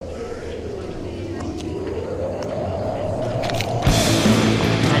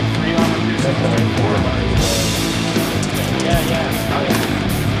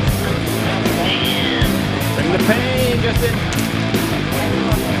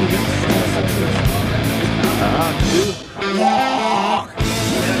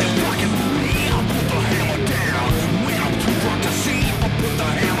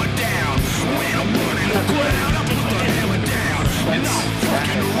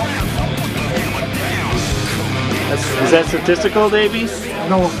Is that statistical, Davey?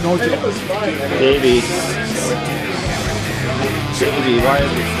 No, Davey. Davey. Davey, why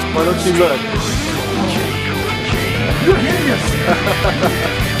don't you look? You're hideous!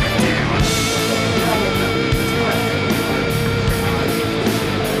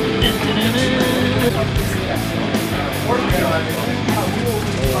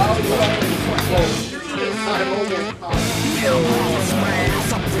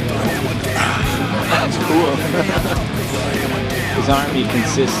 That's cool. His army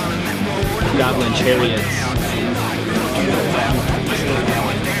consists of goblin chariots.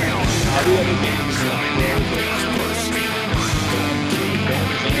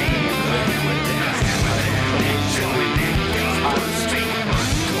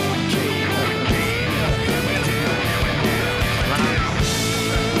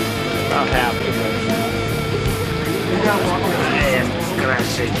 About half of it.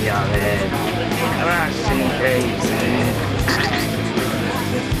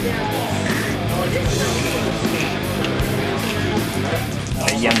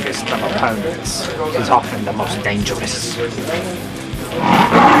 The youngest of opponents is often the most dangerous.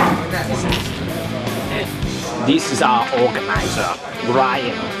 This is our organizer,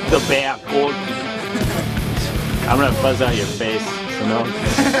 Ryan, the Bear Gordon. I'm gonna buzz out your face, so no.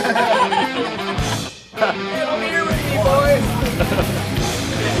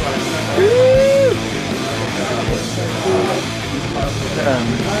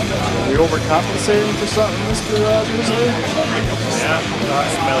 We overcompensating for something, Mr. Grizzly? Yeah,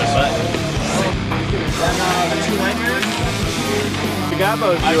 smelly butt. The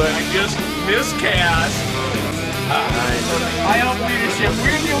Gabos do it. I just miscast. I help leadership.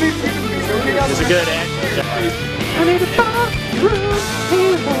 We're the elite people. It's a good action. I need a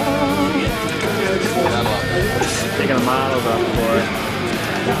taking a model up for it.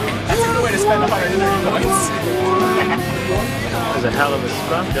 That's a good way to spend 130 points. There's a hell of a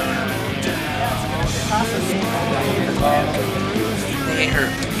scrum going on. They're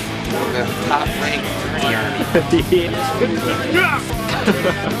the top ranked in the army. That's 2 hits.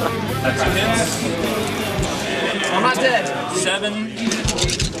 I'm not dead. 7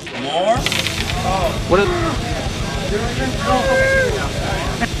 more. What a...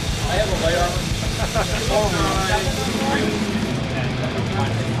 I have a light armor.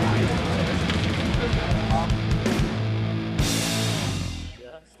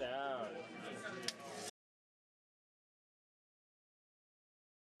 Just out.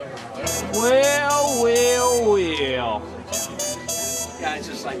 Well. Yeah, it's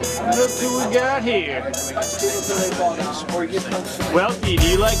just like. Look who we got here. Welty, do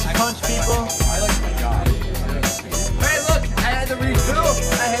you like to punch people? I like my god. Hey, look! I had to refill.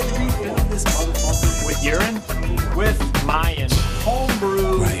 I had to refill this motherfucker With urine? with Mayan.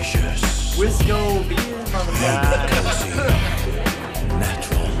 homebrew Wisco beer, motherfucker.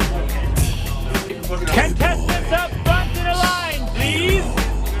 Contestants up front in a line, please.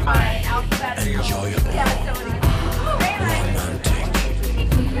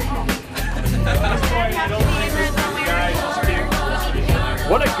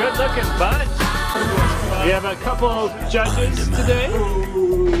 What a good looking bunch. We have a couple of judges today.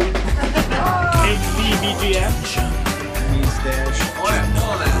 HBBGF.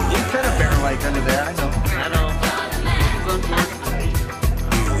 You kind of bear-like under there, I know.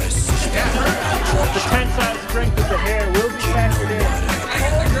 The tensile strength of the hair will be factored in. I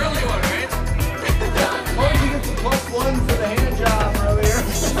got the girly one, right? Oh, you get the +1 for the hand job earlier.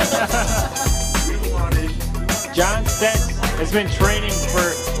 John Stetz has been training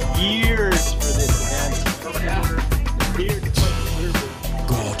for years for this event.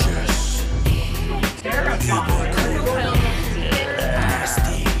 Gorgeous.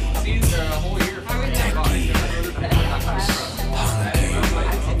 Nasty. Techy. Hunky.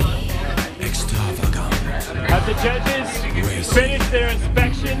 Extravagant. Have the judges finished their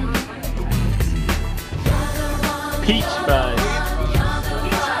inspection? Peach Fuzz.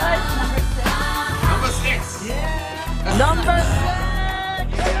 Number 6!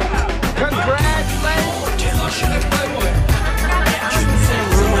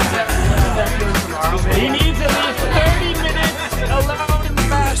 He needs at least 30 minutes alone in the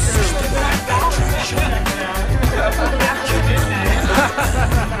bathroom.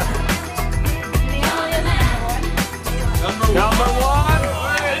 Number 1.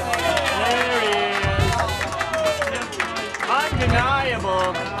 There he is. Undeniable.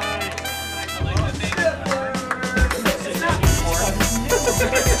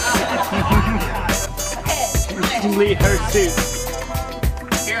 Lee Hirsute.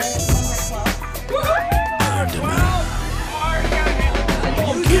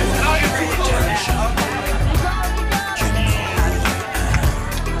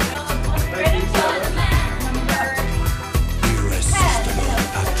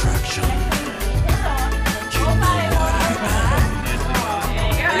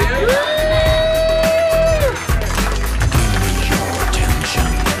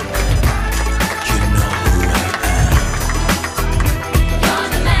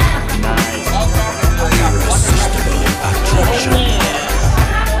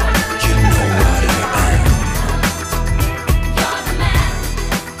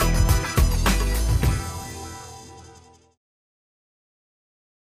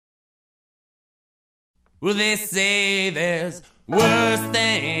 Well, they say there's worse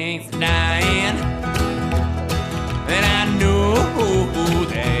things than dying, and I know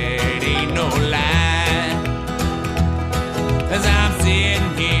that ain't no lie. As I'm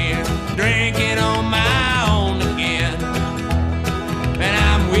sitting here drinking on my own again, and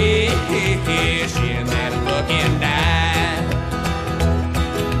I'm wishing that I fucking died.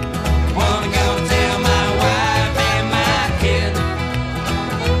 Wanna go tell my wife and my kid,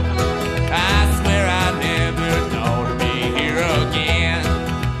 I swear I never thought to be here again.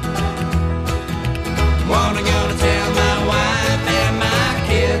 Wanna go to tell my wife and my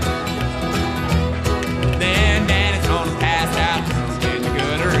kid, then daddy's gonna pass out in the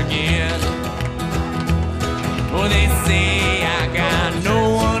gutter again. Well, they say I got no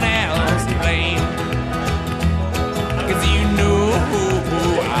one else to blame, 'cause you know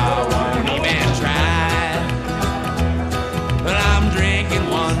I won't even try. But I'm drinking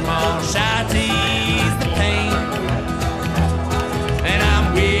one more shot to ease the pain, and I'm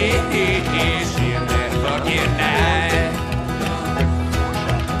wishing that I fucking died.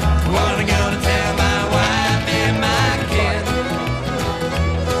 Wanna go to tell my wife and my kid,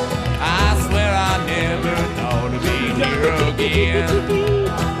 I swear I never thought to be here again.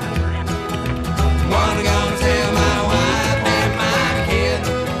 Wanna go and tell my wife and my kid,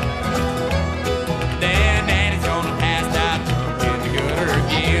 then daddy's gonna pass out drunk in the gutter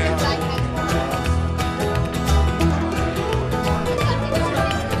again.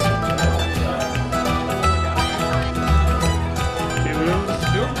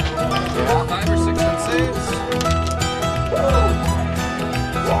 Yeah, 5 or 6 good saves.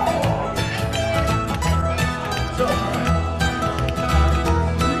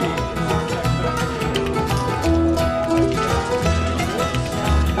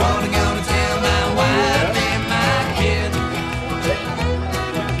 Wanna go and tell my wife and my kid,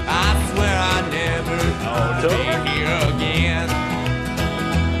 I swear I never thought to be here again.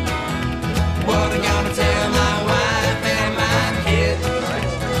 Wanna go and tell my wife and my kid,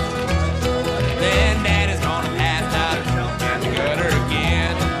 then daddy's gonna pass out drunk in the gutter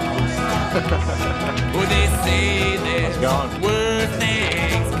again. Well, they say there's worse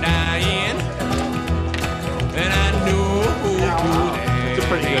things than dying, and I know It's a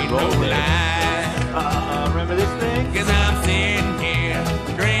pretty good roll there. Remember this thing? 'cause I'm sitting here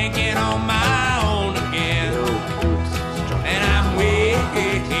drinking on my own again, and I'm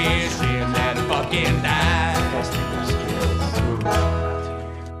wishing that I fucking died.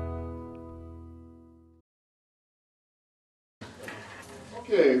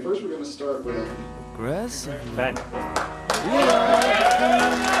 Okay, first we're going to start with Aggressive. Ben.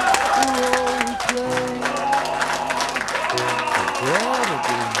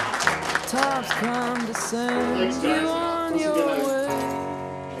 Times come to send thanks guys. Once again,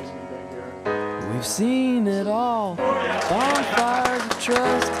 makes me think here. We've seen it all. Bonfires of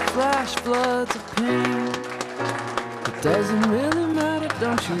trust, flash floods of pain. It doesn't really matter,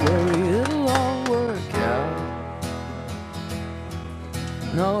 don't you worry, it'll all work out.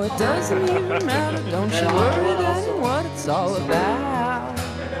 No, it doesn't even matter, don't you worry, that ain't what it's all about.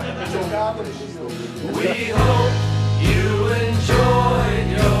 We hope you enjoyed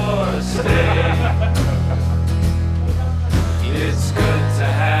your stay. It's good to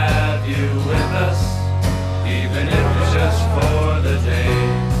have you with us, even if it's just for the day.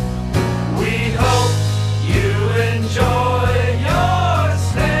 We hope you enjoy your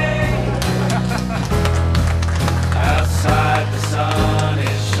stay. Outside the sun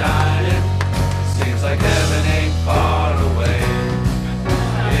is shining, seems like heaven ain't far away.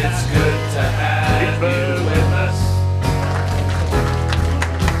 It's good to have you with us.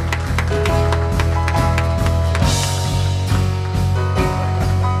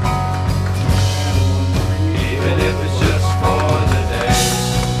 Even if it's just for the day.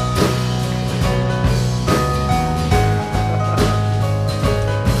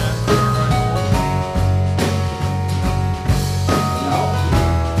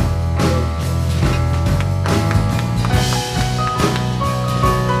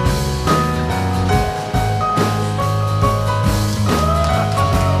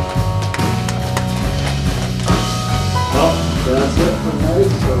 Well, that's it for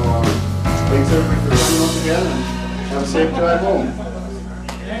tonight, so thanks everybody for coming once again, and have a safe drive home.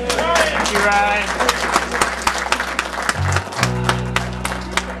 Thank you, Ryan.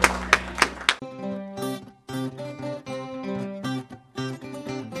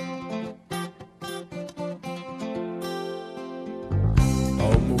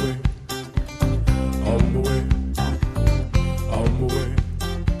 On my way, on my way, on my way,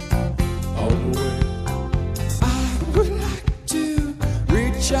 on my way. I would like to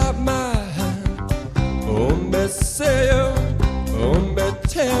reach out my hand me say you, me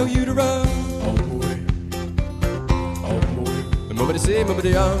tell you to run. On my way, on my way. Nobody say,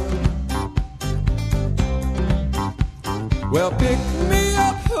 nobody on. Well, pick me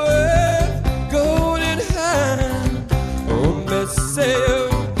up